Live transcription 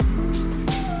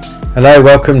Hello,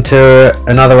 welcome to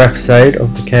another episode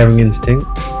of The Caring Instinct.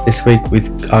 This week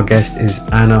our guest is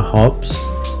Anna Hobbs,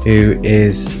 who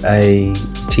is a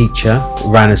teacher,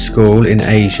 ran a school in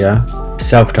Asia,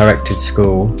 self-directed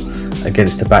school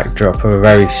against the backdrop of a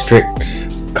very strict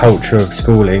culture of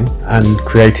schooling, and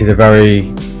created a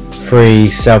very free,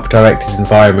 self-directed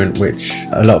environment which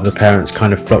a lot of the parents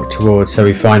kind of flock towards. So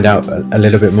we find out a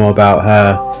little bit more about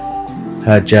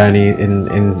her journey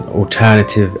in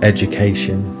alternative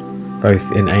education,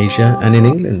 both in Asia and in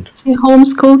England. She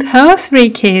homeschooled her 3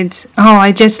 kids. Oh,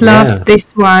 I just loved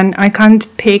this one. I can't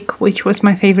pick which was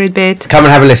my favorite bit. Come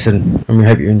and have a listen, and we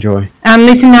hope you enjoy. And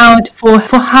listen out for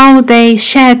how they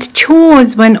shared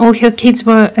chores when all her kids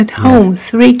were at home. Yes.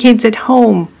 3 kids at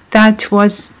home. That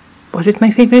was it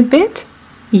my favorite bit?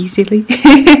 Easily.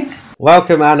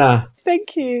 Welcome, Anna.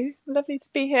 Thank you. Lovely to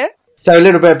be here. So a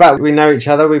little bit about, we know each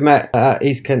other. We met at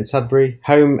East Kent Sudbury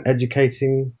Home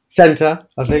Educating Centre,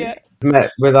 I think. Yeah.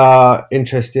 Met with our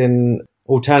interest in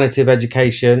alternative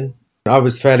education. I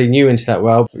was fairly new into that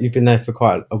world. You've been there for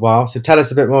quite a while. So tell us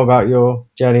a bit more about your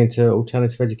journey into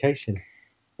alternative education.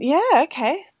 Yeah,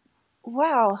 okay.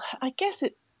 Wow. I guess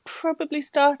it probably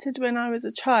started when I was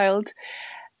a child.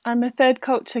 I'm a third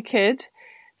culture kid.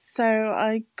 So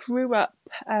I grew up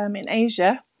in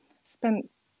Asia, spent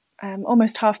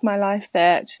almost half my life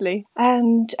there, actually.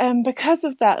 And because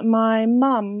of that, my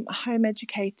mum home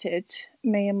educated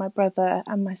me and my brother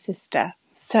and my sister.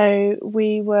 So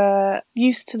we were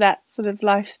used to that sort of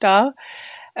lifestyle.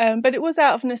 But it was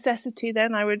out of necessity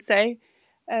then, I would say.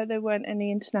 There weren't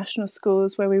any international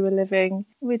schools where we were living.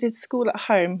 We did school at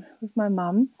home with my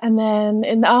mum. And then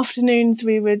in the afternoons,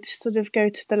 we would sort of go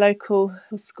to the local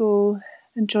school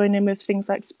and join in with things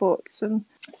like sports. And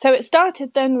so it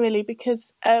started then, really,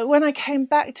 because when I came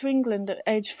back to England at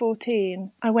age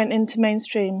 14, I went into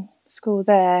mainstream school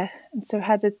there, and so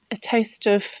had a taste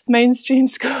of mainstream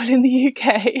school in the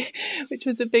UK, which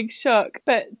was a big shock.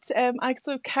 But I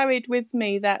sort of carried with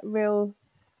me that real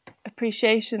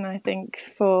appreciation, I think,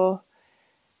 for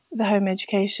the home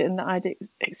education that I'd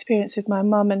experienced with my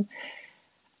mum. And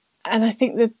I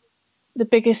think that the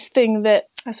biggest thing that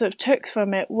I sort of took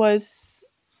from it was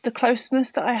the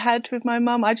closeness that I had with my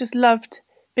mum. I just loved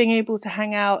being able to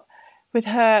hang out with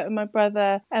her and my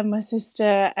brother and my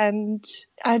sister. And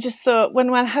I just thought,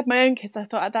 when I had my own kids, I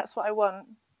thought, that's what I want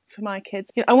for my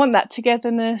kids. I want that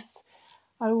togetherness.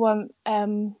 I want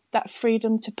that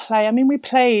freedom to play. I mean, we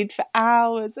played for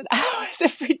hours and hours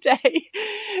every day.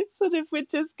 Sort of we'd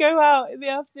just go out in the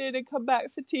afternoon and come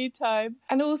back for tea time,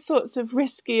 and all sorts of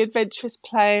risky, adventurous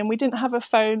play. And we didn't have a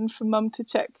phone for mum to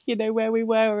check, where we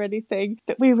were or anything.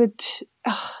 But we would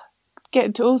get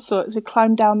into all sorts of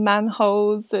climb down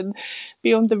manholes and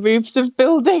be on the roofs of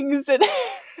buildings. And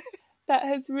that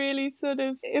has really sort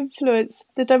of influenced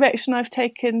the direction I've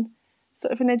taken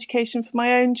sort of in education for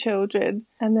my own children,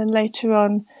 and then later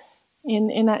on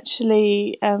in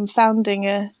actually founding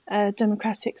a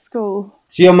democratic school.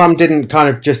 So your mum didn't kind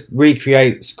of just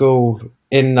recreate school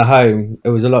in the home. It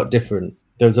was a lot different.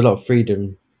 There was a lot of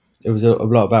freedom. It was a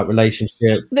lot about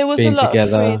relationship. There was being a lot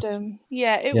together. of freedom.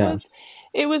 Yeah,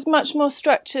 it was much more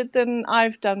structured than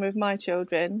I've done with my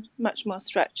children. Much more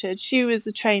structured. She was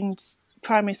a trained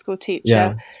primary school teacher.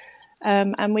 Yeah.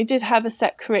 And we did have a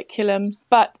set curriculum,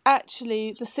 but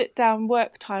actually the sit-down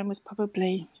work time was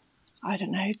probably,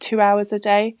 2 hours a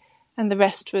day, and the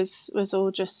rest was all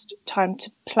just time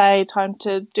to play, time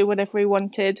to do whatever we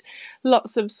wanted.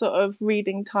 Lots of sort of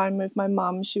reading time with my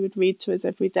mum. She would read to us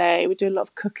every day. We do a lot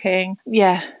of cooking.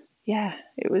 Yeah,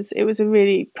 it was a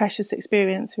really precious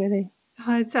experience, really.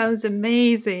 Oh, it sounds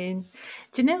amazing.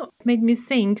 Do you know, it made me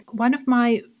think, one of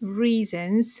my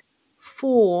reasons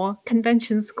for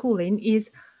convention schooling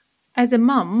is, as a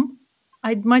mum,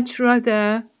 I'd much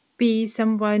rather be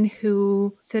someone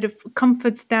who sort of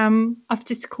comforts them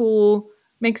after school,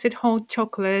 makes it hot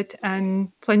chocolate and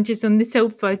plunges on the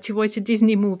sofa to watch a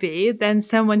Disney movie than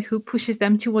someone who pushes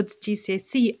them towards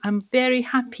GCSE. I'm very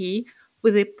happy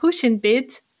with the pushing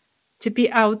bit to be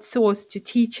outsourced to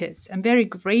teachers. I'm very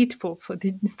grateful for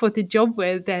the job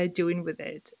where they're doing with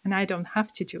it, and I don't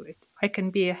have to do it. I can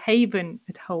be a haven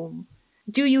at home.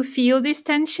 Do you feel this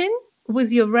tension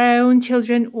with your own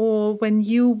children, or when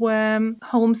you were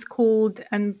homeschooled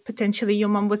and potentially your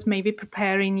mom was maybe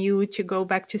preparing you to go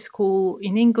back to school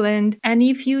in England? And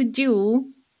if you do,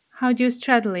 how do you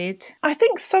straddle it? I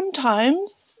think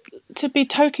sometimes, to be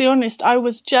totally honest, I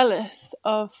was jealous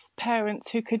of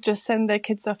parents who could just send their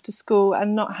kids off to school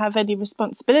and not have any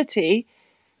responsibility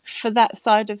for that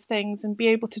side of things, and be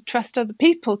able to trust other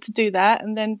people to do that,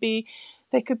 and then be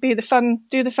they could do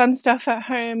the fun stuff at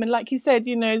home. And like you said,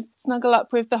 snuggle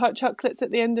up with the hot chocolates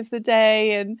at the end of the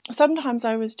day. And sometimes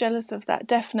I was jealous of that,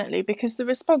 definitely, because the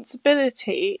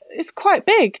responsibility is quite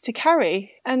big to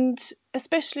carry. And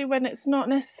especially when it's not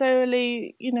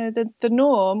necessarily, the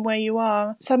norm where you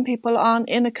are. Some people aren't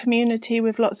in a community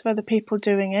with lots of other people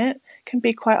doing it. It can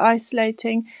be quite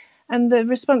isolating. And the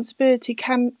responsibility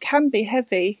can be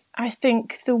heavy. I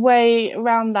think the way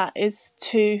around that is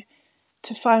to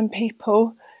find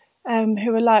people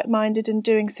who are like-minded and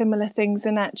doing similar things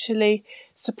and actually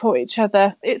support each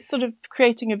other. It's sort of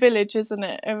creating a village, isn't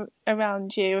it,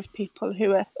 around you, of people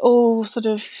who are all sort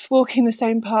of walking the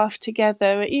same path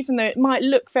together. Even though it might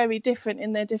look very different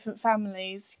in their different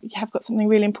families, you have got something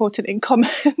really important in common.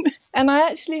 And I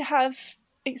actually have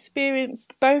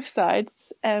experienced both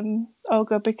sides,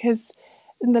 Olga, because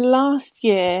in the last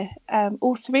year,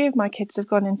 all three of my kids have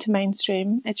gone into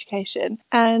mainstream education.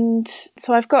 And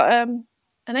so I've got an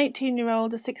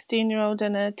 18-year-old, a 16-year-old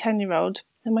and a 10-year-old.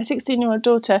 And my 16-year-old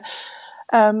daughter,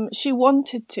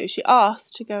 she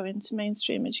asked to go into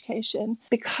mainstream education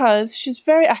because she's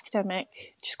very academic.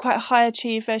 She's quite a high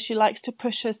achiever. She likes to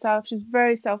push herself. She's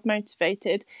very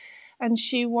self-motivated. And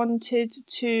she wanted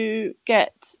to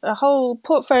get a whole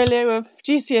portfolio of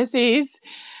GCSEs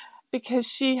because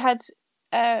she had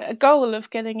a goal of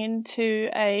getting into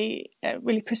a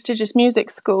really prestigious music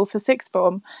school for sixth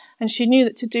form. And she knew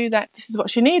that to do that, this is what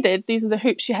she needed. These are the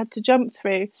hoops she had to jump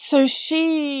through. So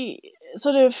she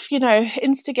sort of,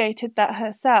 instigated that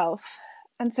herself.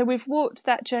 And so we've walked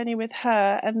that journey with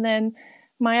her. And then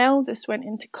my eldest went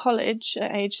into college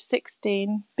at age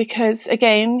 16 because,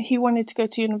 again, he wanted to go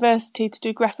to university to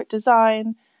do graphic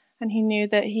design. And he knew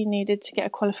that he needed to get a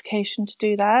qualification to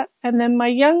do that. And then my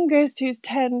youngest, who's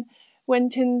 10,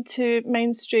 went into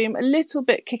mainstream a little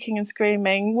bit kicking and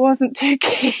screaming, wasn't too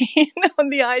keen on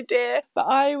the idea. But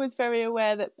I was very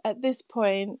aware that at this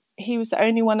point, he was the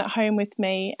only one at home with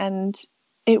me and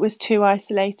it was too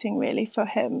isolating really for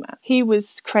him. He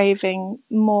was craving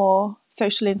more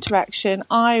social interaction.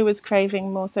 I was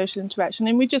craving more social interaction.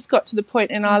 And we just got to the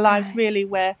point in our lives really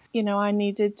where, I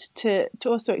needed to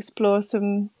also explore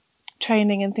some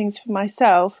training and things for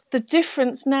myself. The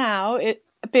difference now,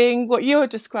 being what you're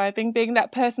describing, being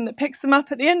that person that picks them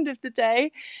up at the end of the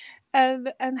day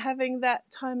and having that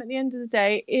time at the end of the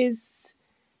day is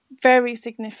very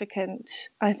significant,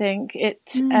 I think.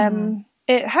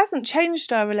 It hasn't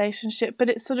changed our relationship, but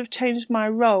it's sort of changed my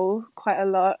role quite a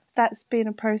lot. That's been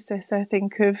a process, I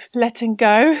think, of letting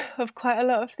go of quite a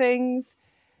lot of things,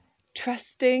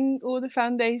 trusting all the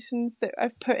foundations that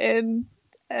I've put in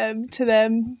to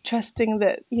them, trusting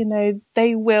that,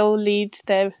 they will lead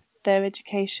their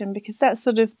education, because that's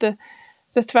sort of the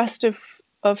thrust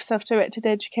of self-directed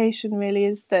education really,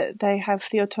 is that they have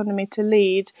the autonomy to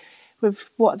lead with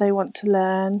what they want to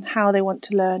learn, how they want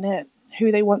to learn it, who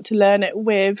they want to learn it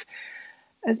with,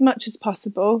 as much as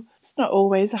possible. It's not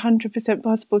always 100%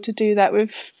 possible to do that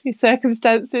with your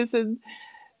circumstances and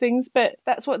things, but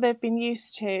that's what they've been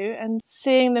used to. And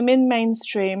seeing them in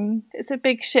mainstream, it's a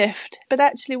big shift. But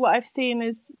actually what I've seen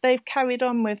is they've carried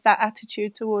on with that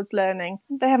attitude towards learning.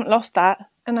 They haven't lost that.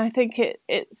 And I think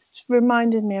it's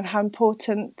reminded me of how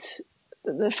important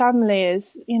the family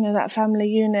is, that family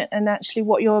unit, and actually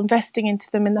what you're investing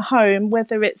into them in the home,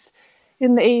 whether it's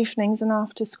in the evenings and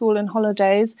after school and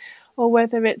holidays, or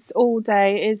whether it's all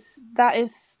day, that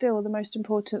is still the most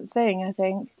important thing, I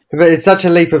think. But it's such a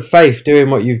leap of faith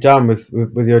doing what you've done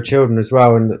with your children as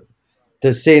well, and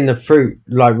seeing the fruit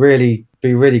really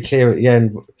be really clear at the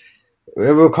end. It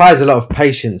requires a lot of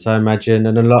patience, I imagine,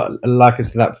 and a lot, like I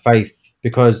said, that faith,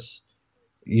 because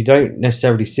you don't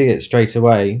necessarily see it straight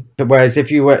away. But whereas if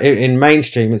you were in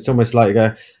mainstream, it's almost like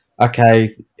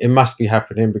okay, it must be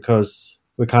happening because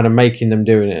we're kind of making them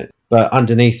doing it. But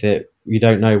underneath it, you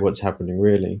don't know what's happening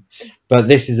really. But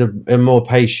this is a more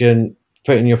patient,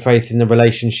 putting your faith in the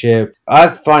relationship. I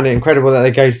find it incredible that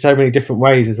they go so many different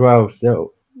ways as well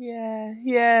still.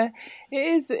 Yeah.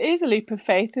 It is a leap of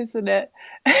faith, isn't it?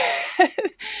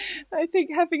 I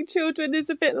think having children is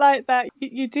a bit like that.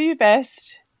 You do your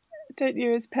best, don't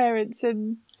you, as parents,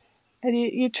 and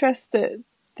you trust that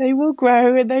they will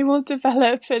grow and they will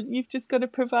develop, and you've just got to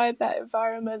provide that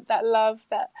environment, that love,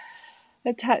 that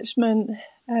attachment,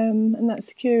 and that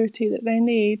security that they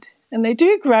need. And they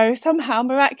do grow somehow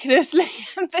miraculously,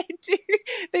 and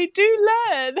they do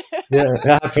learn. Yeah,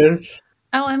 that happens.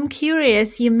 Oh, I'm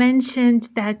curious. You mentioned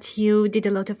that you did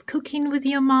a lot of cooking with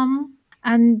your mum.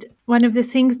 And one of the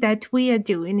things that we are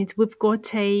doing is we've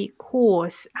got a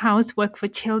course, Housework for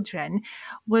Children.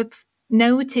 We've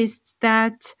noticed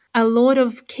that a lot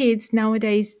of kids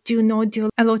nowadays do not do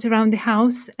a lot around the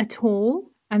house at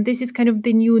all. And this is kind of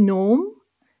the new norm.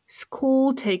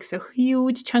 School takes a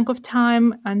huge chunk of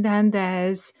time, and then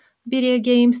there's video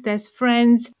games, there's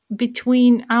friends.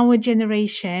 Between our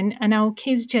generation and our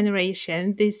kids'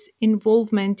 generation, this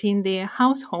involvement in the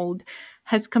household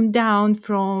has come down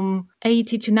from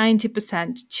 80 to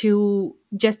 90% to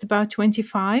just about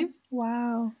 25.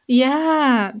 Wow.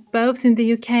 Yeah, both in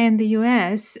the UK and the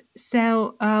US.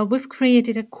 So we've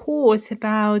created a course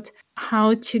about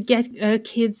how to get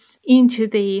kids into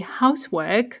the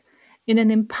housework in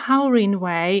an empowering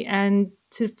way and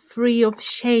to free of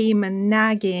shame and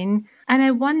nagging. And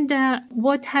I wonder,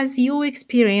 what has your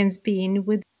experience been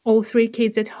with all three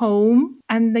kids at home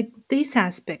and like this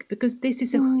aspect? Because this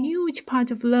is a huge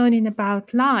part of learning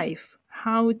about life,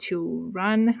 how to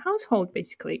run a household,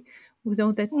 basically, with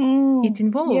all that it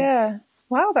involves. Yeah.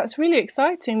 Wow, that's really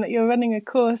exciting that you're running a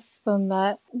course on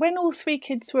that. When all three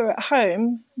kids were at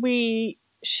home, we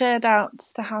shared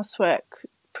out the housework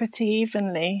pretty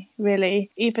evenly, really,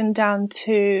 even down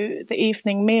to the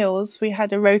evening meals. We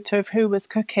had a rota of who was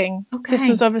cooking. Okay. This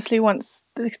was obviously once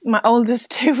my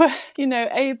oldest two were,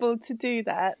 able to do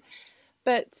that.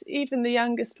 But even the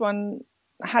youngest one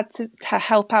had to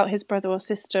help out his brother or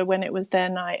sister when it was their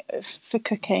night for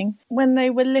cooking. When they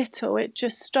were little, it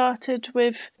just started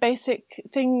with basic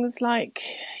things like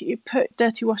you put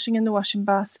dirty washing in the washing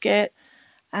basket,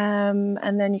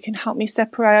 and then you can help me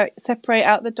separate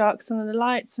out the darks and the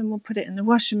lights, and we'll put it in the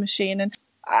washing machine. And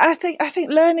I think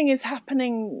learning is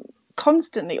happening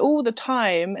constantly, all the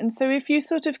time. And so if you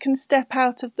sort of can step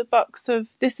out of the box of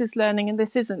this is learning and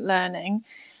this isn't learning,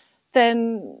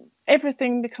 then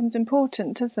everything becomes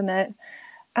important, doesn't it?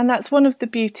 And that's one of the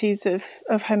beauties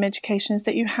of home education, is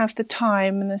that you have the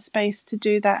time and the space to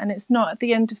do that. And it's not at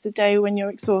the end of the day when you're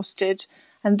exhausted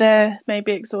and they're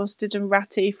maybe exhausted and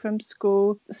ratty from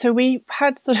school. So we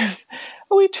had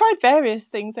we tried various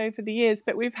things over the years,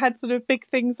 but we've had sort of big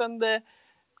things on the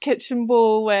kitchen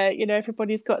wall where,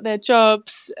 everybody's got their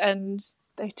jobs and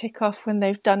they tick off when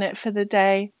they've done it for the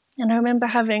day. And I remember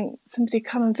having somebody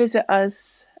come and visit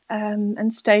us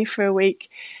and stay for a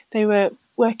week. They were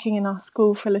working in our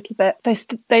school for a little bit.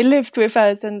 They lived with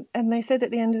us, and they said at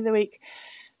the end of the week,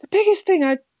 the biggest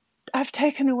thing I've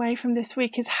taken away from this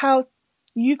week is how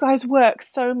you guys work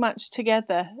so much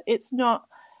together. It's not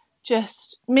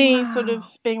just me sort of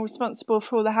being responsible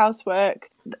for all the housework.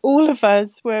 All of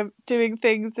us were doing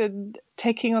things and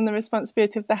taking on the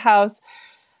responsibility of the house,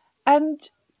 and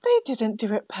they didn't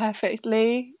do it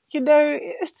perfectly.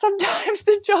 Sometimes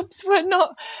the jobs were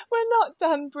not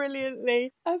done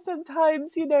brilliantly. And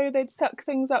sometimes, they'd suck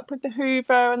things up with the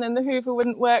Hoover, and then the Hoover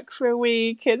wouldn't work for a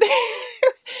week. And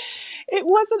it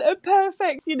wasn't a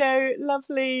perfect,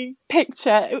 lovely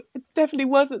picture. It definitely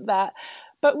wasn't that.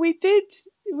 But we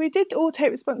did all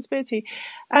take responsibility,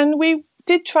 and we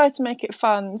did try to make it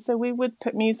fun. So we would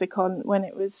put music on when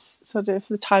it was sort of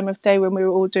the time of day when we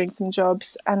were all doing some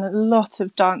jobs, and a lot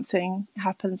of dancing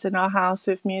happens in our house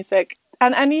with music.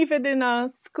 And even in our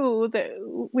school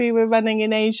that we were running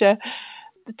in Asia,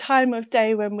 the time of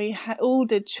day when we all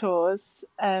did chores,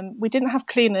 we didn't have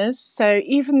cleaners, so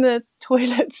even the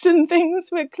toilets and things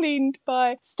were cleaned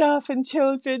by staff and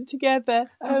children together.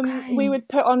 We would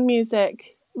put on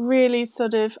music, really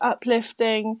sort of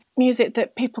uplifting music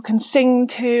that people can sing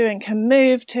to and can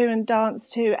move to and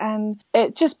dance to, and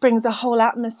it just brings a whole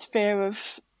atmosphere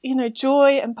of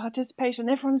joy and participation.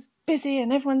 Everyone's busy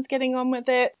and everyone's getting on with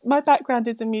it. My background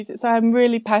is in music, so I'm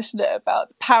really passionate about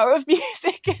the power of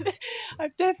music, and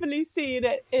I've definitely seen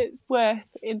its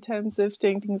worth in terms of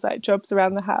doing things like jobs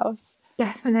around the house.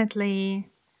 Definitely.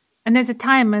 And as a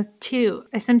timer too,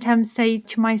 I sometimes say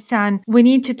to my son, we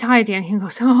need to tidy, and he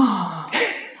goes, oh.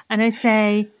 And I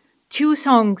say, 2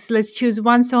 songs, let's choose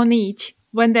 1 song each.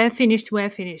 When they're finished, we're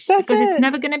finished. Because it's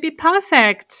never going to be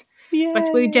perfect. Yeah, but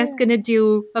we're just going to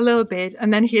do a little bit.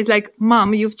 And then he's like,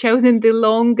 Mom, you've chosen the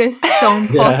longest song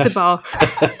possible.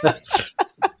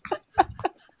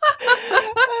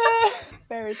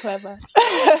 Very clever.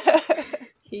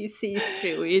 He sees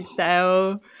through it,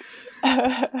 though.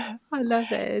 I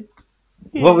love it.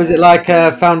 What was it like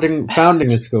founding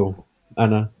a school,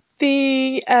 Anna?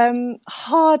 The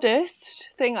hardest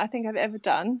thing I think I've ever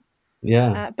done.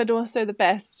 Yeah. But also the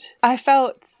best. I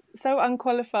felt so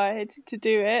unqualified to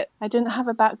do it. I didn't have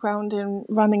a background in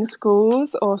running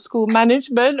schools or school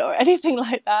management or anything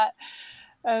like that.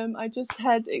 I just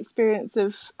had experience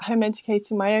of home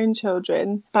educating my own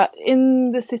children. But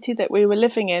in the city that we were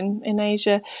living in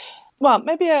Asia, well,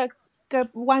 maybe I go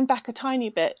wind back a tiny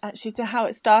bit actually to how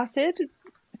it started,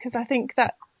 because I think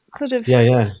that sort of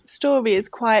story is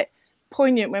quite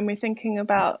poignant when we're thinking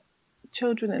about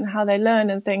children and how they learn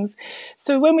and things.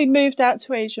 So when we moved out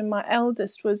to Asia, my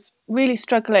eldest was really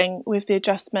struggling with the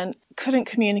adjustment, couldn't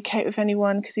communicate with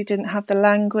anyone because he didn't have the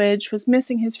language, was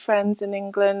missing his friends in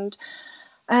England.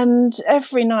 And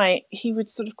every night he would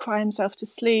sort of cry himself to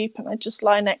sleep, and I'd just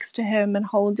lie next to him and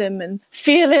hold him and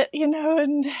feel it,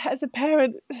 and as a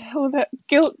parent, all that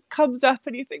guilt comes up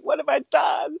and you think, what have I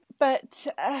done? But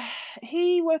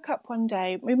he woke up one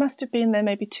day, we must have been there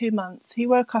maybe 2 months. He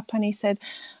woke up and he said,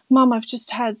 Mum, I've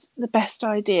just had the best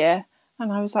idea.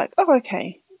 And I was like, oh,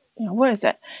 okay. What is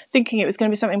it? Thinking it was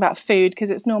going to be something about food, because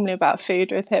it's normally about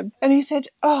food with him. And he said,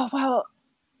 oh, well,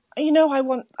 I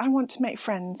want to make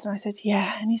friends. And I said,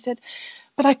 yeah. And he said,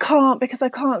 but I can't, because I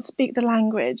can't speak the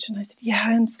language. And I said, yeah,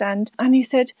 I understand. And he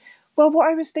said, well, what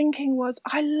I was thinking was,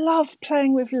 I love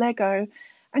playing with Lego,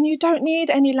 and you don't need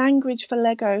any language for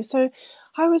Lego. So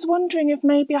I was wondering if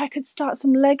maybe I could start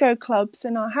some Lego clubs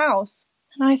in our house.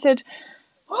 And I said,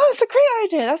 well, that's a great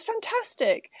idea. That's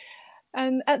fantastic.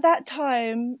 And at that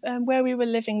time, where we were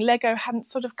living, Lego hadn't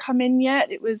sort of come in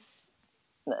yet. It was,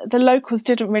 the locals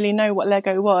didn't really know what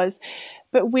Lego was,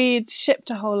 but we'd shipped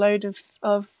a whole load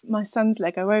of my son's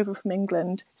Lego over from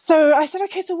England. So I said,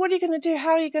 okay, so what are you going to do?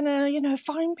 How are you going to,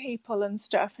 find people and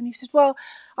stuff? And he said, well,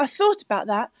 I thought about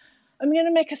that. I'm going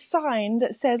to make a sign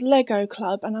that says Lego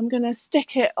Club, and I'm going to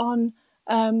stick it on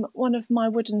one of my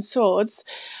wooden swords.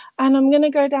 And I'm going to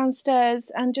go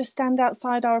downstairs and just stand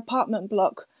outside our apartment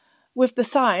block with the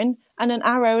sign and an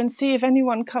arrow and see if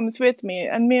anyone comes with me.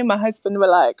 And me and my husband were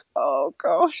like, oh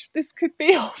gosh, this could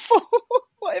be awful.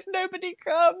 What if nobody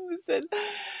comes?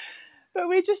 But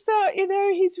we just thought,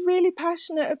 he's really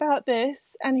passionate about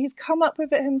this, and he's come up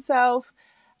with it himself.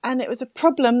 And it was a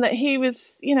problem that he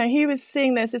was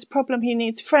seeing there's this problem. He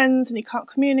needs friends and he can't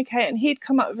communicate, and he'd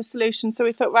come up with a solution. So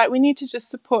we thought, right, we need to just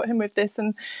support him with this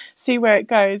and see where it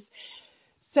goes.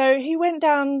 So he went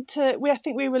down I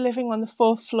think we were living on the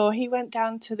 4th floor. He went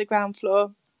down to the ground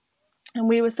floor, and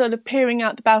we were sort of peering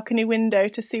out the balcony window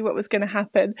to see what was going to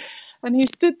happen. And he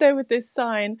stood there with this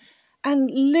sign,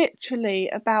 and literally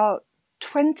about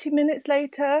 20 minutes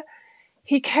later,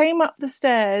 he came up the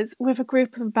stairs with a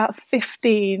group of about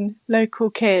 15 local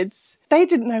kids. They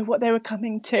didn't know what they were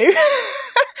coming to.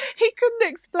 He couldn't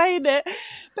explain it,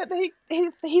 but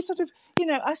he sort of,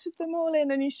 ushered them all in,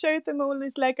 and he showed them all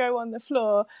his Lego on the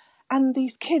floor. And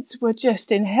these kids were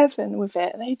just in heaven with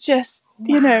it. They just,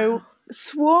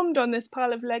 swarmed on this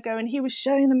pile of Lego, and he was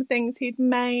showing them things he'd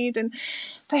made, and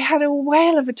they had a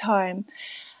whale of a time.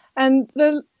 And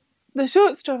the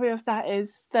short story of that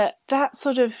is that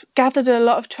sort of gathered a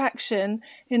lot of traction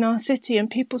in our city, and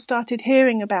people started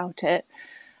hearing about it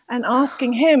and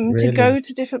asking him to go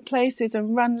to different places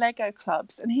and run Lego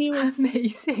clubs. And he was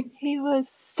amazing. He was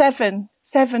seven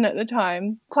at the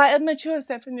time, quite a mature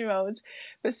 7-year-old,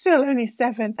 but still only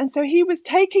 7. And so he was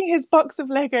taking his box of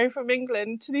Lego from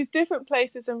England to these different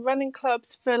places and running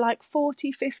clubs for like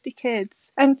 40, 50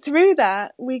 kids. And through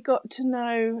that, we got to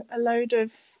know a load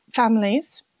of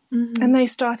families. Mm-hmm. And they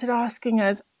started asking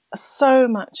us so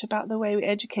much about the way we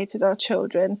educated our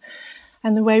children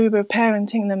and the way we were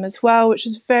parenting them as well, which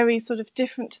was very sort of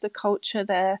different to the culture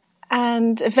there.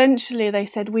 And eventually they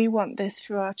said, we want this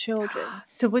for our children.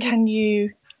 So can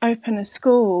you open a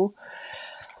school?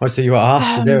 Oh, so you were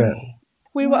asked to do it?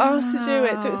 We were asked to do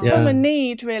it. So it was from a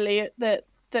need, really, that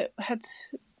had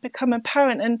become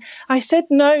apparent. And I said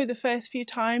no the first few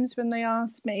times when they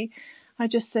asked me. I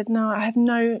just said, no, I have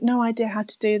no idea how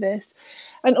to do this.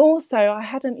 And also, I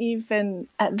hadn't even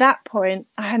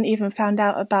found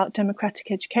out about democratic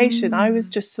education. I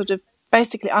was just sort of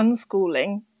basically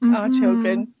unschooling our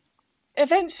children.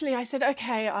 Eventually, I said,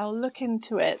 okay, I'll look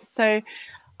into it. So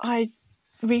I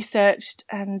researched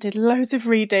and did loads of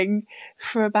reading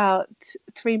for about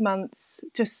 3 months,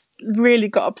 just really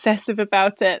got obsessive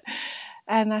about it.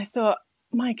 And I thought,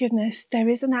 my goodness, there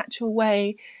is an actual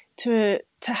way to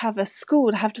have a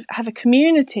school, to have a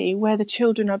community where the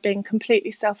children are being completely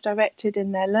self-directed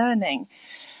in their learning.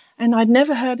 And I'd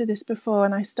never heard of this before,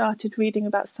 and I started reading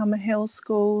about Summerhill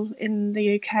School in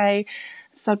the UK,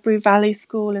 Sudbury Valley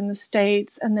School in the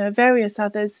States, and there are various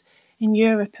others in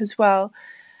Europe as well.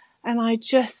 And I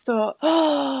just thought,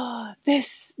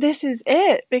 this is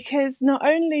it, because not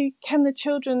only can the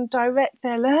children direct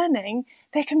their learning,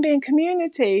 they can be in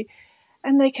community,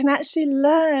 and they can actually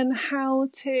learn how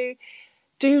to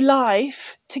do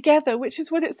life together, which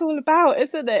is what it's all about,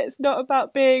 isn't it? It's not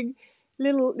about being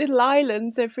little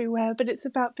islands everywhere, but it's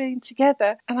about being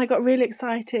together. And I got really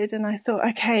excited, and I thought,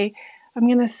 okay, I'm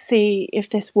going to see if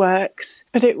this works.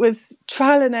 But it was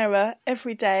trial and error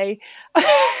every day.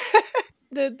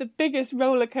 The biggest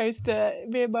roller coaster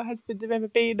me and my husband have ever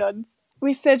been on.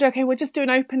 we said, okay, we'll just do an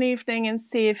open evening and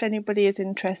see if anybody is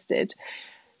interested.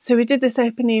 So we did this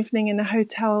open evening in a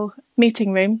hotel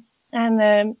meeting room,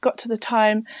 and got to the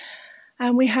time,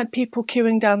 and we had people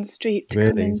queuing down the street to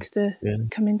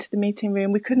come into the meeting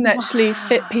room. We couldn't actually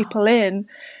fit people in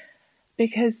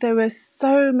because there were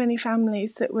so many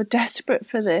families that were desperate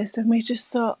for this, and we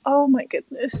just thought, oh my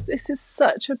goodness, this is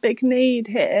such a big need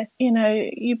here. You know,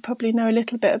 you probably know a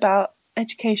little bit about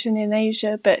education in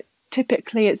Asia, but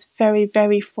typically it's very,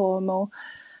 very formal.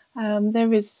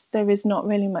 There is not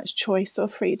really much choice or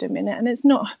freedom in it, and it's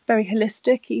not very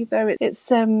holistic either. It's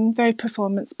very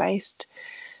performance based.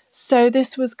 So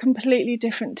this was completely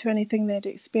different to anything they'd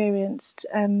experienced.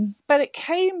 But it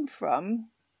came from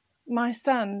my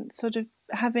son sort of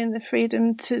having the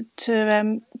freedom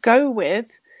to go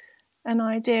with an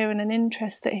idea and an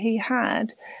interest that he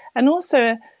had, and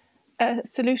also a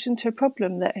solution to a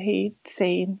problem that he'd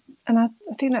seen. And I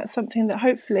think that's something that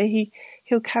hopefully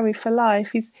he'll carry for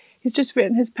life. He's just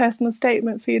written his personal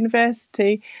statement for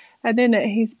university, and in it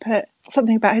he's put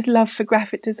something about his love for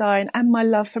graphic design and my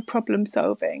love for problem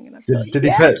solving. And I thought, did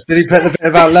he put the bit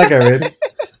about Lego in?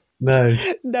 No.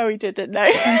 No, he didn't. No.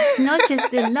 It's not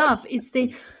just the love, it's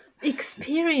the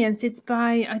experience. It's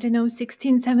by,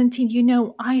 16,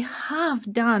 17, I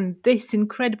have done this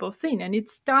incredible thing, and it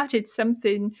started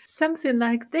something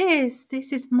like this.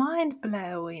 This is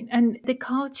mind-blowing. And the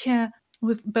culture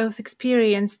we've both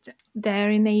experienced there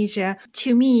in Asia,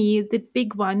 to me, the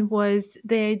big one was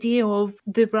the idea of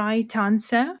the right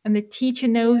answer, and the teacher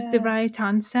knows the right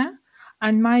answer.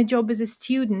 And my job as a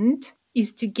student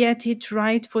is to get it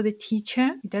right for the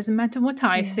teacher. It doesn't matter what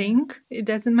I think. It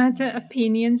doesn't matter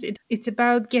opinions. It's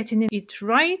about getting it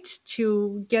right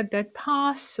to get that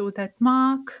pass or that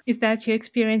mark. Is that your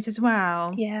experience as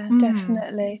well? Yeah,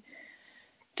 definitely.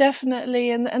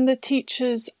 Definitely. And the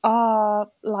teachers are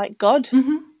like God.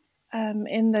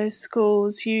 In those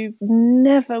schools. You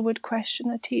never would question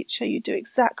a teacher. You do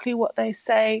exactly what they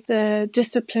say. The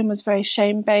discipline was very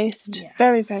shame-based,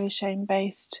 very, very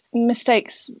shame-based.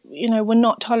 Mistakes, were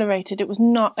not tolerated. It was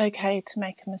not okay to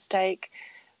make a mistake.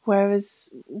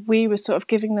 Whereas we were sort of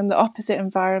giving them the opposite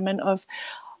environment of,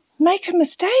 make a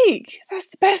mistake. That's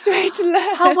the best way to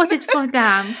learn. How was it for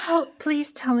them?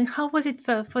 Please tell me, how was it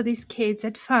for these kids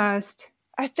at first?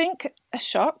 I think a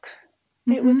shock.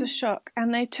 It was a shock,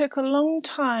 and they took a long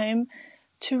time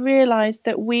to realise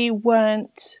that we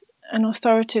weren't an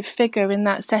authoritative figure in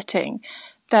that setting,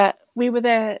 that we were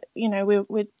there,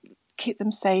 we'd keep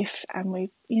them safe, and we,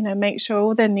 make sure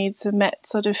all their needs are met,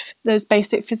 sort of those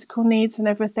basic physical needs and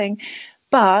everything.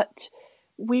 But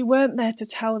we weren't there to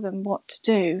tell them what to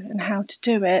do and how to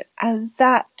do it, and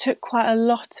that took quite a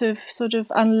lot of sort of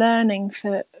unlearning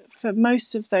for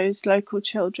most of those local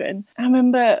children. I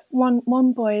remember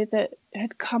one boy that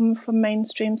had come from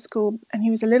mainstream school, and he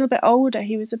was a little bit older.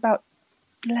 He was about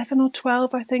 11 or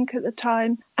 12, I think, at the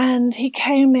time. And he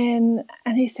came in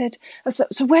and he said,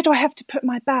 so where do I have to put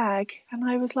my bag? And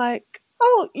I was like,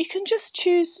 oh, you can just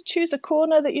choose a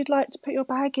corner that you'd like to put your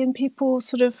bag in. People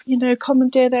sort of,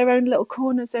 commandeer their own little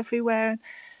corners everywhere.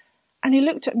 And he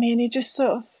looked at me and he just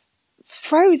sort of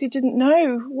froze. He didn't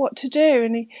know what to do.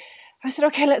 And I said,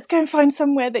 okay, let's go and find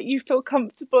somewhere that you feel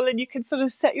comfortable and you can sort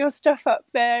of set your stuff up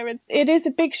there. And it is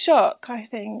a big shock, I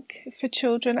think, for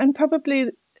children, and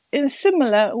probably in a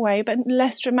similar way, but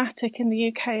less dramatic in the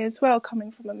UK as well,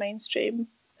 coming from a mainstream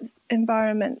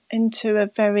environment into a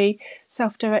very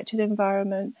self-directed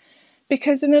environment.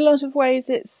 Because in a lot of ways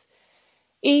it's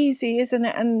easy, isn't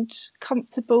it, and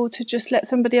comfortable to just let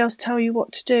somebody else tell you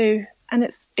what to do. And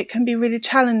it can be really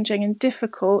challenging and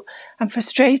difficult and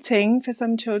frustrating for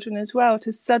some children as well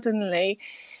to suddenly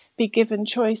be given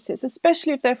choices,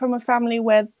 especially if they're from a family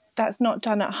where that's not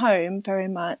done at home very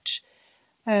much.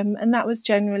 And that was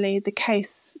generally the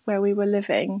case where we were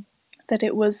living, that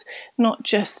it was not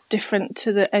just different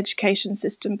to the education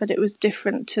system, but it was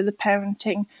different to the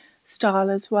parenting style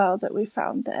as well that we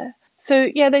found there. So,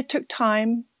 they took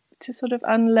time to sort of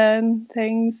unlearn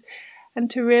things and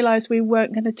to realise we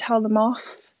weren't going to tell them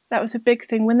off. That was a big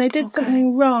thing. When they did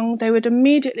something wrong, they would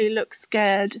immediately look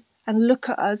scared and look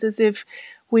at us as if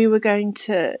we were going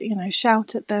to,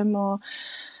 shout at them or...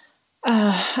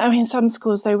 some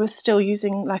schools, they were still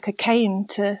using like a cane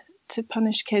to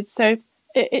punish kids. So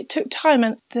it took time.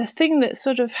 And the thing that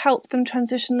sort of helped them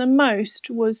transition the most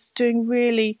was doing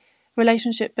really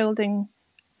relationship building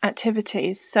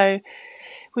activities. So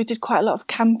we did quite a lot of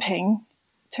camping,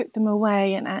 took them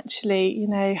away and actually,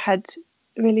 had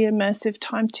really immersive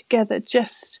time together,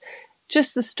 just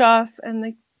the staff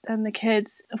and and the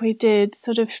kids. We did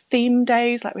sort of theme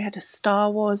days, like we had a Star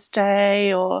Wars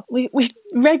day, or we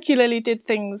regularly did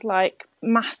things like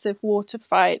massive water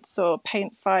fights or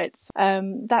paint fights,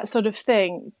 that sort of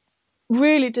thing,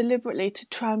 really deliberately to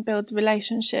try and build the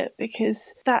relationship,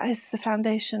 because that is the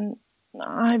foundation,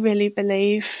 I really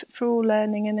believe, for all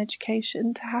learning and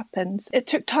education to happen. It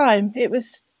took time. It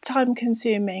was time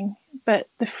consuming, but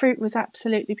the fruit was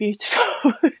absolutely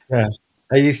beautiful. Yeah.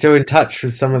 Are you still in touch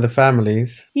with some of the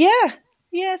families? Yeah,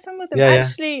 some of them. Yeah.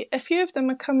 Actually, a few of them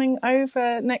are coming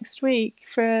over next week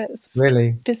for a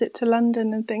Really? visit to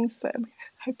London and things. So I'm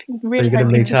hoping you're gonna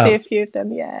to meet up? see a few of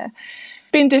them. Yeah.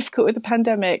 Been difficult with the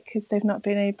pandemic because they've not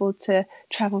been able to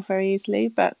travel very easily.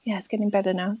 But yeah, it's getting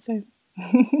better now. So.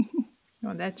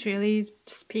 Well, that really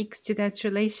speaks to that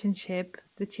relationship,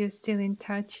 that you're still in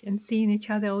touch and seeing each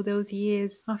other all those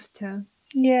years after.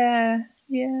 Yeah.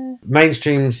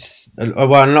 Mainstreams,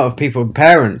 well, a lot of people,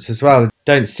 parents as well,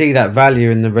 don't see that value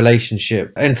in the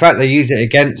relationship. In fact, they use it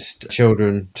against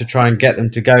children to try and get them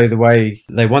to go the way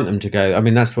they want them to go. I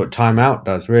mean, that's what Time Out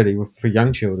does, really, for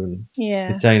young children. Yeah.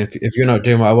 It's saying, if you're not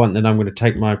doing what I want, then I'm going to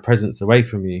take my presents away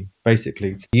from you,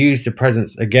 basically. To use the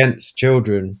presents against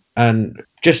children, and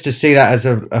just to see that as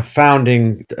a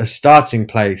starting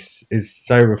place is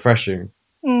so refreshing.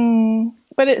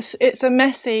 But it's a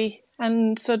messy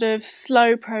and sort of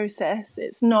slow process.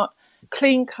 It's not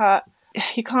clean cut.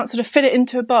 You can't sort of fit it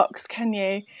into a box, can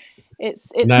you?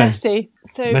 It's No. Messy.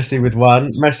 So messy with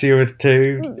one, messy with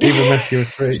two, even messy with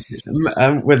three,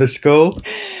 with a school.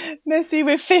 Messy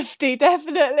with 50,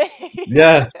 definitely.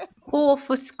 Yeah. Or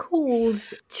for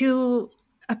schools to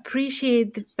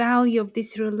appreciate the value of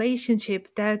this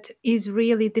relationship that is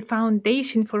really the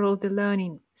foundation for all the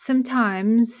learning.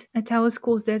 Sometimes at our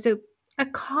schools there's a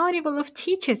carnival of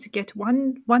teachers. You get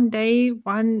one day,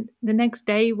 one the next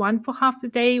day, one for half the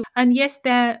day. And yes,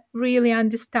 they're really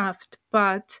understaffed,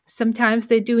 but sometimes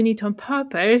they're doing it on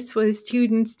purpose for the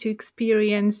students to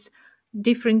experience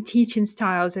different teaching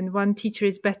styles, and one teacher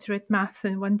is better at math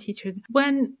and one teacher.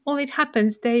 When all it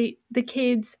happens, the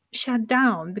kids shut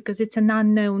down because it's an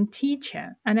unknown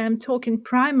teacher. And I'm talking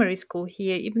primary school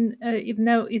here, even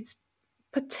though it's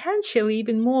potentially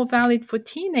even more valid for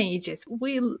teenagers.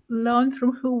 We learn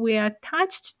from who we are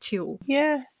attached to.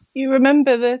 Yeah, you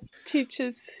remember the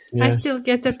teachers. Yeah. I still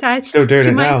get attached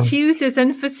to my tutors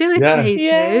and facilitators.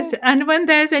 Yeah. And when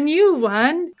there's a new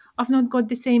one, I've not got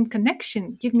the same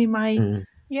connection. Give me my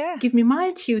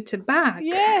tutor back.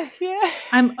 Yeah.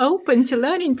 I'm open to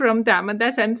learning from them, and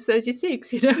that's I'm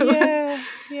 36,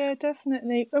 Yeah,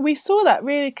 definitely. We saw that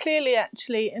really clearly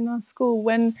actually in our school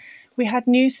when we had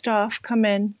new staff come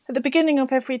in. At the beginning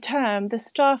of every term, the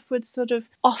staff would sort of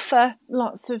offer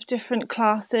lots of different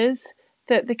classes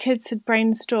that the kids had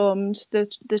brainstormed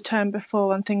the term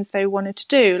before on things they wanted to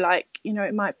do. Like,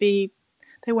 it might be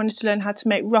they wanted to learn how to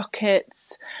make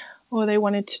rockets, or they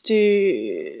wanted to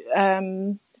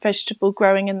do vegetable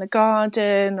growing in the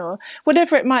garden, or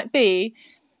whatever it might be.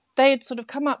 They had sort of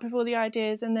come up with all the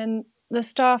ideas, and then the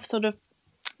staff sort of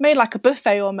made like a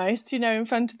buffet almost, in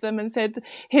front of them and said,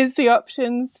 here's the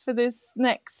options for this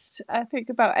next, I think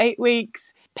about 8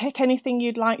 weeks. Pick anything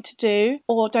you'd like to do,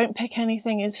 or don't pick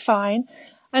anything is fine.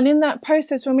 And in that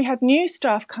process, when we had new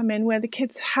staff come in where the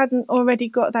kids hadn't already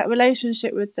got that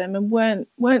relationship with them and weren't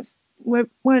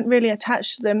really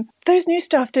attached to them, those new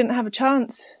staff didn't have a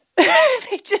chance.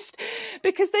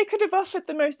 Because they could have offered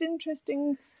the most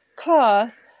interesting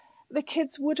class, the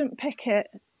kids wouldn't pick it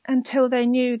until they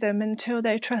knew them, until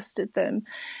they trusted them.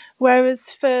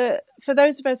 Whereas for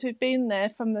those of us who'd been there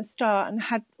from the start and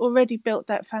had already built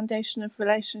that foundation of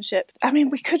relationship, I mean,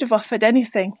 we could have offered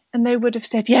anything and they would have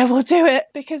said, yeah, we'll do it,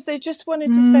 because they just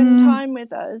wanted to spend time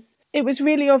with us. It was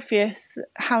really obvious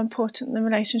how important the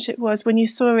relationship was when you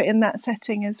saw it in that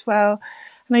setting as well.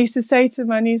 And I used to say to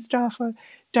my new staff,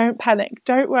 don't panic,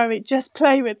 don't worry, just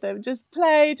play with them, just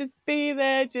play, just be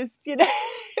there, just,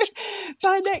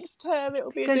 by next term it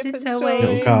will be a different story.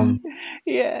 It'll come.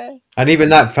 Yeah. And even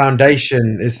that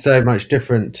foundation is so much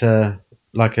different to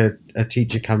like a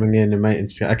teacher coming in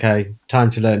and say, okay, time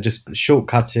to learn, just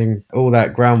shortcutting all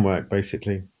that groundwork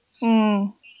basically.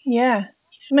 Yeah.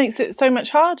 It makes it so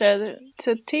much harder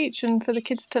to teach and for the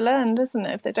kids to learn, doesn't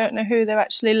it, if they don't know who they're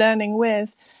actually learning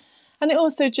with. And it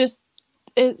also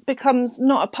it becomes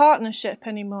not a partnership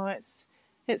anymore.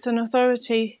 It's an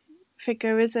authority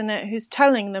figure, isn't it, who's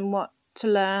telling them what to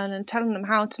learn and telling them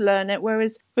how to learn it,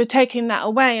 whereas we're taking that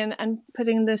away and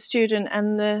putting the student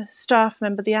and the staff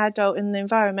member, the adult in the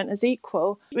environment as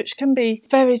equal, which can be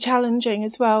very challenging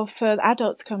as well for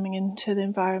adults coming into the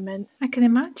environment. I can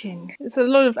imagine. It's a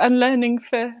lot of unlearning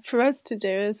for us to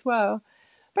do as well.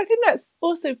 But I think that's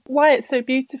also why it's so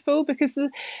beautiful, because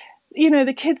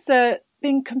the kids are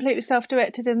being completely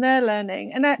self-directed in their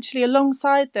learning, and actually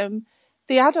alongside them,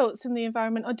 the adults in the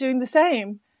environment are doing the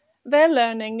same. They're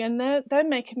learning and they're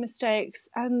making mistakes,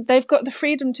 and they've got the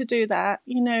freedom to do that.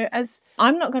 As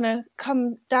I'm not going to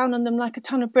come down on them like a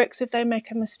ton of bricks if they make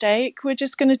a mistake. We're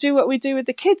just going to do what we do with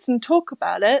the kids and talk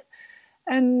about it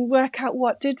and work out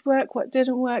what did work, what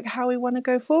didn't work, how we want to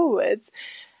go forwards.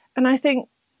 And I think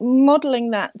modelling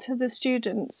that to the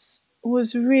students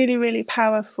was really, really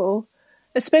powerful,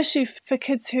 especially for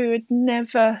kids who had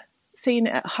never seen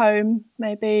it at home,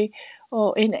 maybe,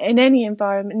 or in any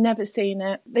environment, never seen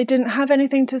it. They didn't have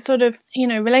anything to sort of,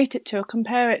 relate it to or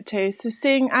compare it to. So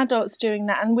seeing adults doing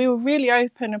that, and we were really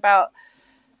open about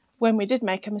when we did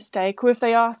make a mistake, or if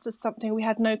they asked us something we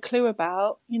had no clue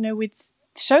about, we'd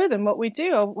show them what we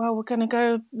do. Or, well, we're going to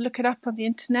go look it up on the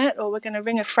internet, or we're going to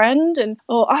ring a friend,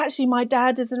 or actually my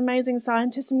dad is an amazing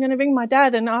scientist. I'm going to ring my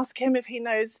dad and ask him if he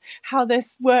knows how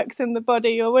this works in the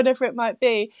body, or whatever it might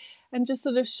be. And just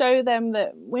sort of show them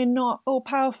that we're not all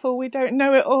powerful, we don't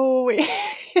know it all,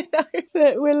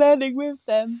 that we're learning with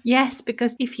them. Yes,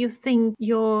 because if you think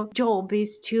your job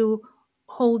is to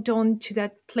hold on to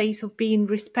that place of being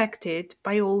respected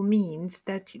by all means,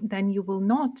 then you will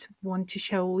not want to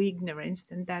show ignorance,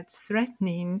 and that's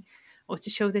threatening, or to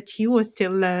show that you are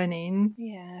still learning.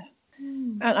 Yeah.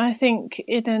 And I think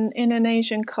in an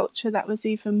Asian culture that was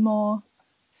even more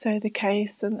so the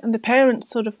case, and the parents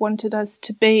sort of wanted us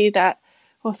to be that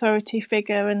authority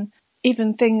figure, and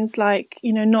even things like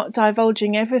not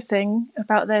divulging everything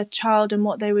about their child and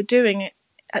what they were doing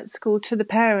at school to the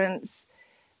parents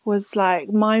was like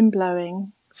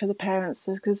mind-blowing for the parents,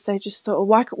 because they just thought,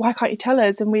 well, why can't you tell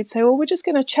us? And we'd say, well, we're just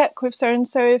going to check with so and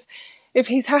so if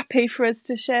he's happy for us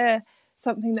to share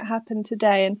something that happened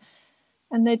today,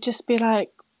 and they'd just be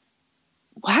like,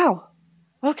 wow,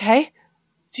 okay,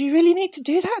 do you really need to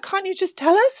do that? Can't you just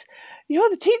tell us? You're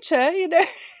the teacher,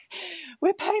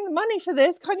 we're paying the money for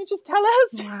this. Can't you just tell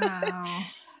us? Wow.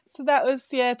 So that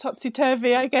was,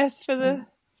 topsy-turvy, I guess, for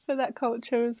that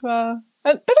culture as well.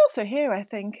 But also here, I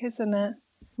think, isn't it?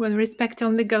 Well, respect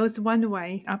only goes one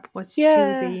way, upwards to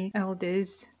the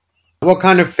elders. What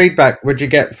kind of feedback would you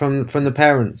get from the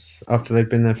parents after they'd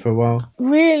been there for a while?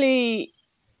 Really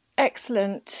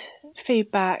excellent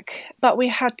feedback, but we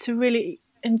had to really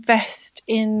invest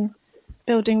in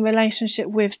building relationship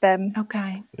with them.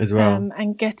 Okay. As well.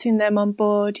 And getting them on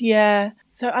board, yeah.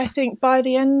 So I think by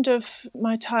the end of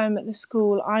my time at the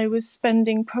school, I was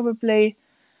spending probably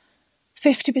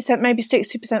 50%, maybe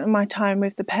 60% of my time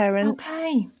with the parents.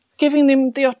 Okay. Giving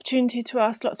them the opportunity to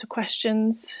ask lots of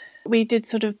questions. We did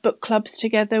sort of book clubs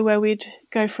together where we'd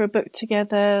go for a book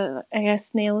together.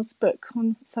 A.S. Neil's book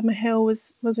on Summerhill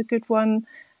was a good one,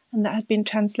 and that had been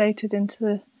translated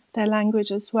into their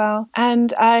language as well.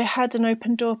 And I had an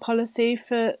open door policy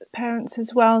for parents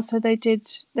as well, so they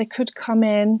could come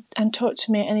in and talk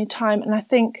to me at any time. And I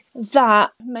think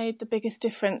that made the biggest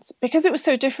difference, because it was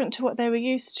so different to what they were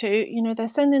used to. They're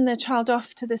sending their child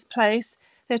off to this place,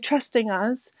 they're trusting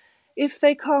us. If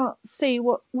they can't see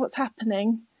what's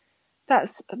happening,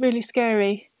 that's really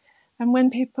scary. And when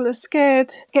people are scared,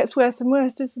 it gets worse and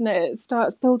worse, doesn't it? It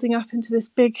starts building up into this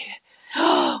big,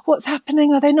 what's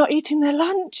happening? Are they not eating their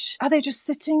lunch? Are they just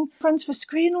sitting in front of a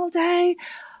screen all day?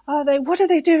 What are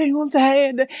they doing all day?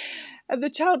 And the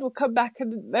child will come back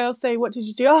and they'll say, what did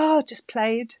you do? Oh, just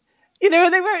played. And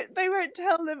they won't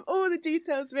tell them all the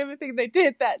details of everything they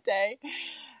did that day.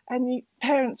 And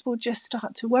parents will just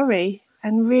start to worry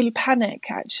and really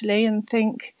panic, actually, and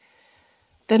think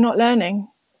they're not learning.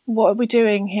 What are we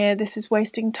doing here? This is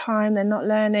wasting time. They're not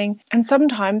learning. And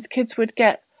sometimes kids would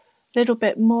get a little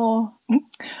bit more,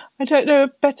 I don't know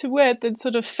a better word than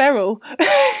sort of feral.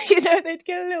 They'd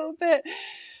get a little bit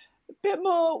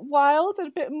more wild and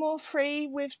a bit more free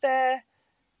with their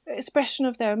expression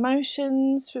of their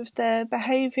emotions, with their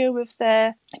behaviour, with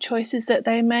their choices that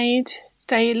they made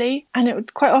daily. And it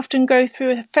would quite often go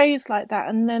through a phase like that,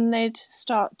 and then they'd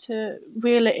start to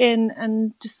reel it in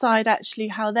and decide actually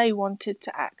how they wanted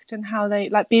to act and how they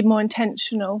be more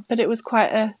intentional. But it was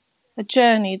quite a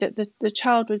journey that the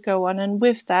child would go on, and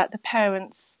with that the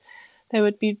parents, there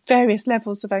would be various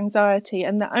levels of anxiety,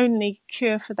 and the only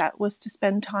cure for that was to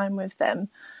spend time with them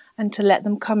and to let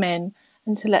them come in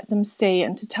and to let them see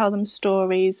and to tell them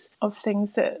stories of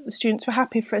things that the students were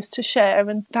happy for us to share.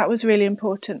 And that was really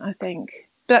important, I think.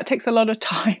 But that takes a lot of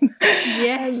time.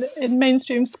 Yes. In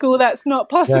mainstream school, that's not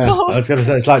possible. Yeah, I was going to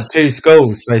say, it's like two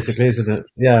schools, basically, isn't it?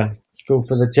 Yeah, school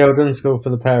for the children, school for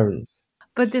the parents.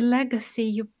 But the legacy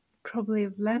you probably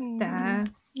have left there.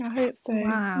 I hope so.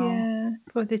 Wow. Yeah.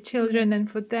 For the children and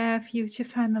for their future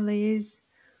families.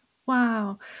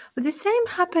 Wow. But the same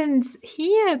happens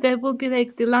here. There will be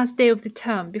like the last day of the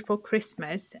term before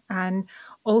Christmas, and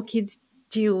all kids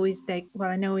do is like, well,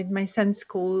 I know in my son's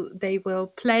school, they will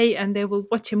play and they will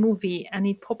watch a movie and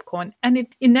eat popcorn. And it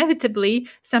inevitably,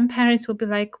 some parents will be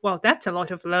like, well, that's a lot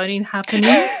of learning happening.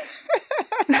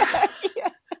 Yeah.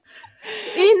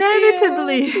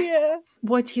 Inevitably. Yeah.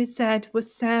 What you said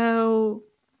was so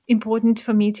important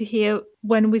for me to hear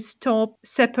when we stop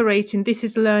separating this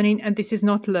is learning and this is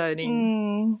not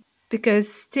learning.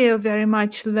 Because still very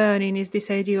much learning is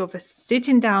this idea of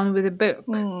sitting down with a book.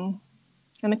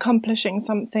 And accomplishing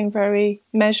something very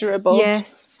measurable.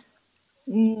 Yes.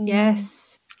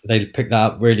 Yes. They pick that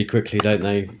up really quickly, don't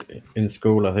they, in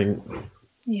school, I think.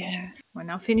 Yeah. We're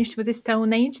now finished with the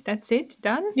Stone Age. That's it.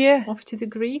 Done. Yeah. Off to the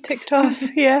Greeks. Ticked off.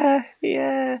 Yeah.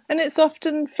 Yeah. And it's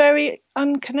often very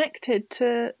unconnected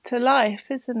to life,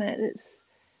 isn't it? It's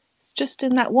just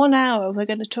in that 1 hour we're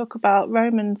going to talk about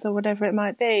Romans or whatever it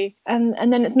might be. And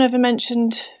then it's never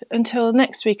mentioned until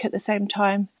next week at the same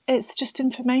time. It's just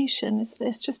information.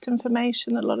 It's just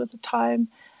information a lot of the time.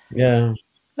 Yeah.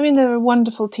 I mean, there are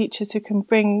wonderful teachers who can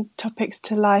bring topics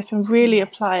to life and really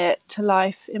apply it to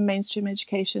life in mainstream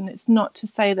education. It's not to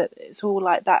say that it's all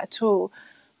like that at all.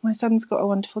 My son's got a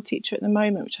wonderful teacher at the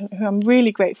moment, who I'm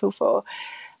really grateful for.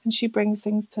 And she brings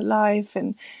things to life,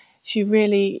 and she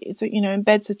really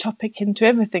embeds a topic into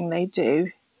everything they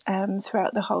do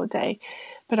throughout the whole day.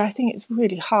 But I think it's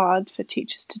really hard for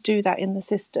teachers to do that in the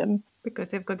system. Because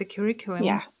they've got the curriculum.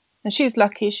 Yeah. And she's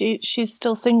lucky. She's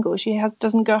still single. She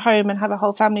doesn't go home and have a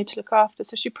whole family to look after.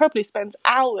 So she probably spends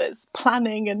hours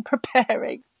planning and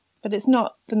preparing. But it's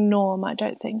not the norm, I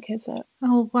don't think, is it?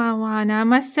 Oh, wow, Anna. I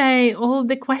must say, all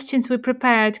the questions we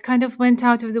prepared kind of went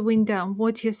out of the window.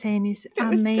 What you're saying is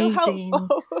amazing. Still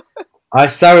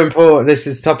It's so important.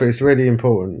 This topic is really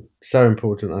important. So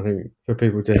important, I think, for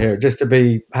people to hear it. Just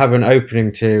to have an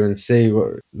opening to and see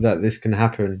that this can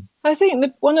happen. I think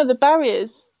that one of the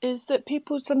barriers is that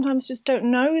people sometimes just don't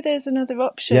know there's another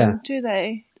option, do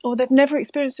they? Or they've never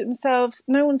experienced it themselves.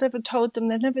 No one's ever told them.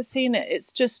 They've never seen it.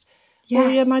 It's just,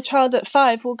 my child at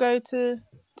 5 will go to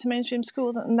mainstream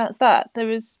school, and that's that.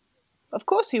 Of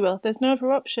course he will. There's no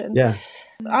other option. Yeah.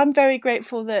 I'm very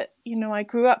grateful that, I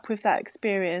grew up with that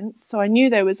experience. So I knew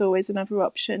there was always another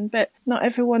option, but not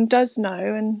everyone does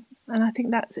know. And I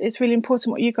think it's really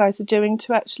important what you guys are doing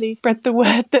to actually spread the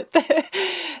word that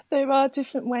there are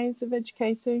different ways of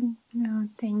educating. No,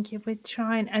 thank you. We're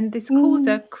trying. And the schools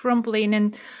are crumbling,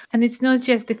 and it's not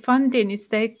just the funding. It's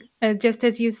just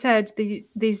as you said,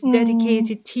 this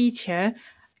dedicated teacher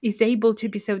is able to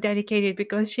be so dedicated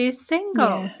because she is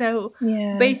single. So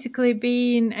basically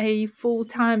being a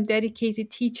full-time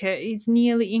dedicated teacher is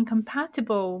nearly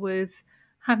incompatible with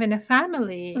having a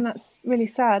family. And that's really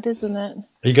sad, isn't it?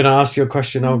 Are you going to ask your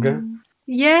question, Olga?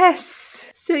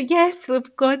 Yes. So yes,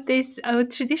 we've got this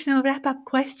traditional wrap-up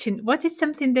question. What is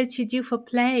something that you do for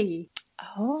play?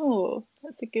 Oh,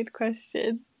 that's a good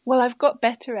question. Well, I've got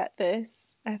better at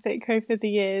this, I think, over the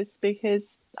years,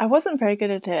 because I wasn't very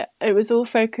good at it. It was all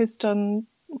focused on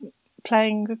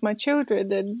playing with my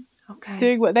children and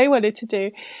doing what they wanted to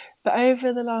do. But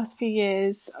over the last few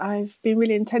years, I've been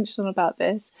really intentional about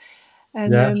this.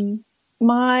 And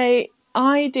my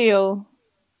ideal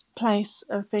place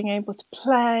of being able to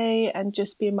play and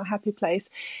just be in my happy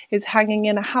place is hanging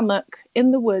in a hammock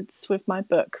in the woods with my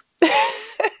book.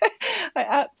 I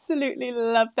absolutely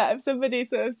love that. If somebody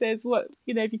sort of says,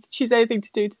 if you could choose anything to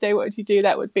do today, what would you do?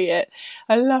 That would be it.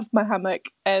 I love my hammock,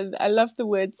 and I love the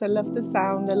woods. I love the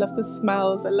sound. I love the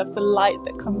smells. I love the light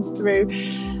that comes through,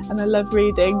 and I love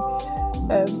reading.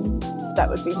 So that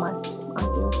would be my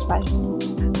ideal play.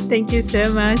 Thank you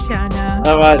so much, Anna.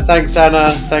 All right. Thanks, Anna.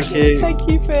 Thank you.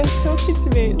 Thank you for talking to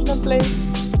me. It's lovely.